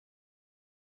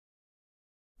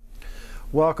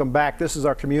Welcome back. This is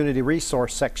our community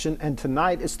resource section, and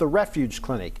tonight it's the Refuge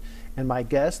Clinic. And my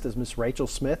guest is Miss Rachel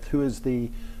Smith, who is the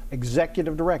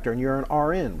executive director, and you're an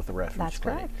RN with the Refuge That's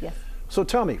Clinic. Correct, yes. So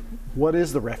tell me, what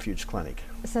is the Refuge Clinic?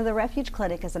 So the Refuge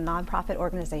Clinic is a nonprofit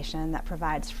organization that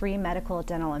provides free medical,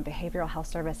 dental, and behavioral health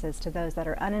services to those that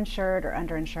are uninsured or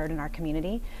underinsured in our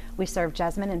community. We serve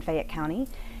Jessamine and Fayette County,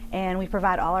 and we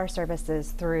provide all our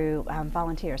services through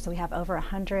volunteers. So we have over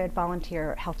 100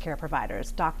 volunteer healthcare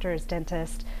providers, doctors,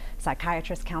 dentists,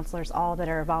 psychiatrists, counselors, all that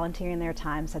are volunteering their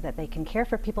time so that they can care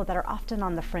for people that are often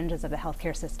on the fringes of the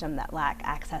healthcare system that lack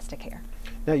access to care.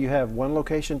 Now you have one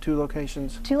location, two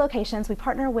locations? Two locations. We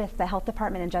partner with the health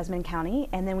department in Jessamine County,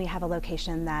 and then we have a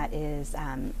location that is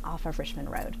off of Richmond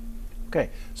Road. Okay,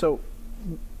 so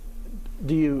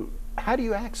how do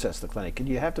you access the clinic?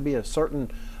 Do you have to be a certain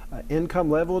income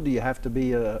level? Do you have to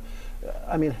be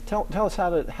tell us how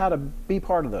to be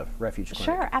part of the Refuge Clinic.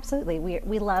 Sure, absolutely.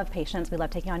 We love patients. We love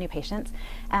taking on new patients.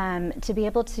 To be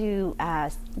able to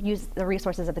use the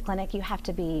resources of the clinic, you have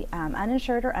to be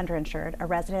uninsured or underinsured, a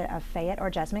resident of Fayette or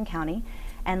Jessamine County,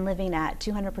 and living at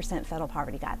 200% federal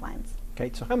poverty guidelines. Okay,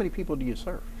 so how many people do you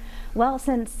serve? Well,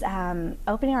 since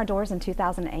opening our doors in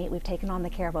 2008, we've taken on the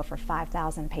care of over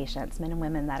 5,000 patients, men and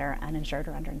women that are uninsured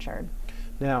or underinsured.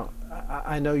 Now,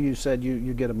 I know you said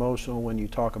you get emotional when you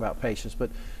talk about patients,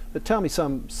 but tell me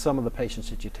some of the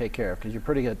patients that you take care of, because you're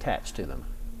pretty attached to them.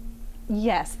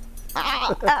 Yes.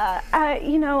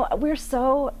 You know, we're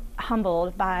so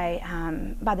humbled by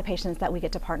the patients that we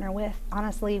get to partner with.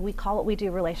 Honestly, we call what we do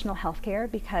relational health care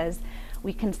because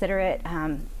we consider it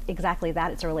exactly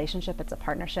that. It's a relationship, it's a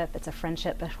partnership, it's a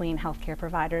friendship between healthcare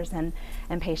providers and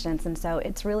patients. And so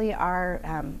it's really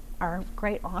our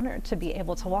great honor to be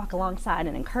able to walk alongside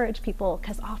and encourage people,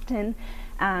 because often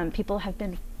people have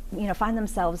been, find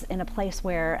themselves in a place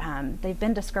where they've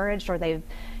been discouraged, or they've,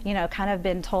 kind of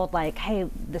been told like, hey,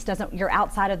 you're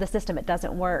outside of the system, it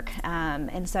doesn't work.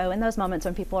 And so in those moments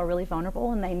when people are really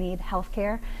vulnerable and they need health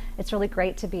care, it's really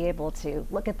great to be able to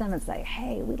look at them and say,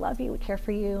 hey, we love you, we care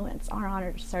for you, and it's our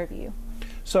honor to serve you.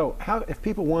 So if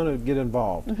people want to get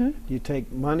involved, do you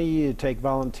take money, you take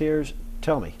volunteers?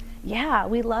 Tell me. Yeah,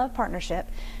 we love partnership.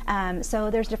 So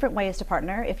there's different ways to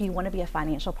partner. If you want to be a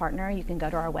financial partner, you can go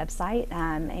to our website,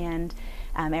 and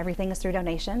everything is through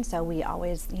donation. So we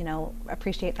always,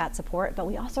 appreciate that support. But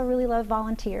we also really love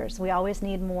volunteers. We always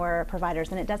need more providers,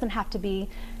 and it doesn't have to be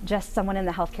just someone in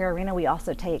the healthcare arena. We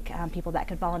also take people that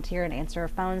could volunteer and answer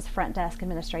phones, front desk,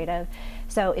 administrative.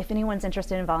 So if anyone's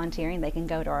interested in volunteering, they can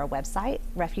go to our website,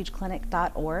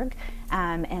 refugeclinic.org,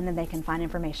 and then they can find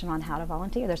information on how to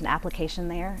volunteer. There's an application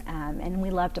there, and we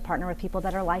love to partner with people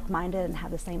that are like-minded and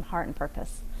have the same heart and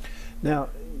purpose. Now,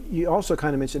 you also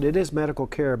kind of mentioned it is medical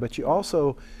care, but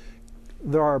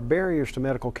there are barriers to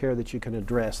medical care that you can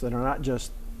address that are not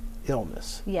just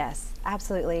illness. Yes,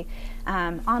 absolutely.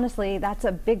 Honestly, that's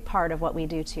a big part of what we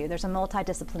do too. There's a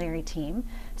multidisciplinary team,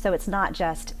 so it's not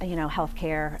just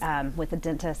healthcare with a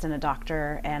dentist and a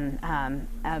doctor and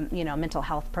mental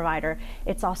health provider.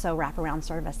 It's also wraparound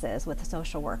services with a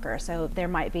social worker. So there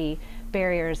might be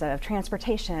barriers of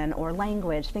transportation or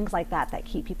language, things like that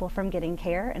keep people from getting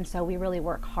care. And so we really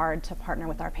work hard to partner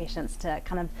with our patients to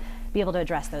kind of be able to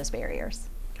address those barriers.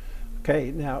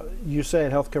 Okay, now you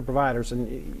said healthcare providers,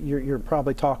 and you're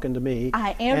probably talking to me.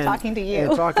 I am talking to you.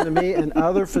 And talking to me and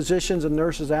other physicians and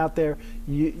nurses out there.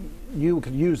 You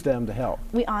could use them to help.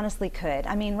 We honestly could.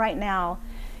 I mean, right now,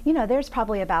 there's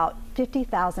probably about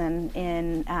 50,000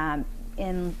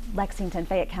 in Lexington,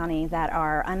 Fayette County that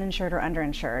are uninsured or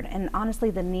underinsured, and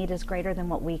honestly, the need is greater than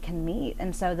what we can meet.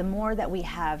 And so, the more that we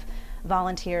have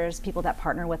volunteers, people that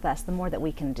partner with us, the more that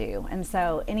we can do. And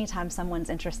so anytime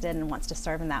someone's interested and wants to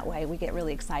serve in that way, we get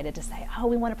really excited to say, oh,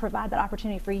 we want to provide that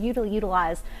opportunity for you to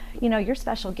utilize, your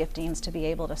special giftings to be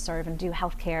able to serve and do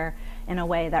healthcare in a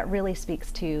way that really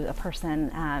speaks to a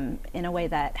person, in a way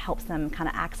that helps them kind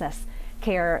of access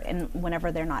care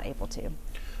whenever they're not able to.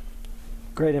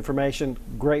 Great information,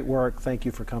 great work. Thank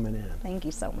you for coming in. Thank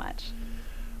you so much.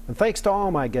 And thanks to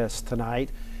all my guests tonight.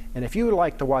 And if you would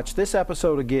like to watch this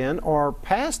episode again or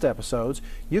past episodes,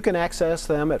 you can access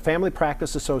them at Family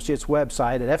Practice Associates'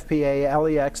 website at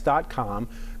fpalex.com.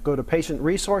 Go to Patient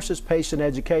Resources, Patient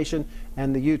Education,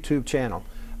 and the YouTube channel.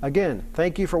 Again,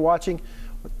 thank you for watching.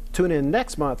 Tune in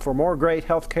next month for more great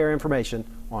healthcare information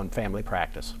on Family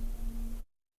Practice.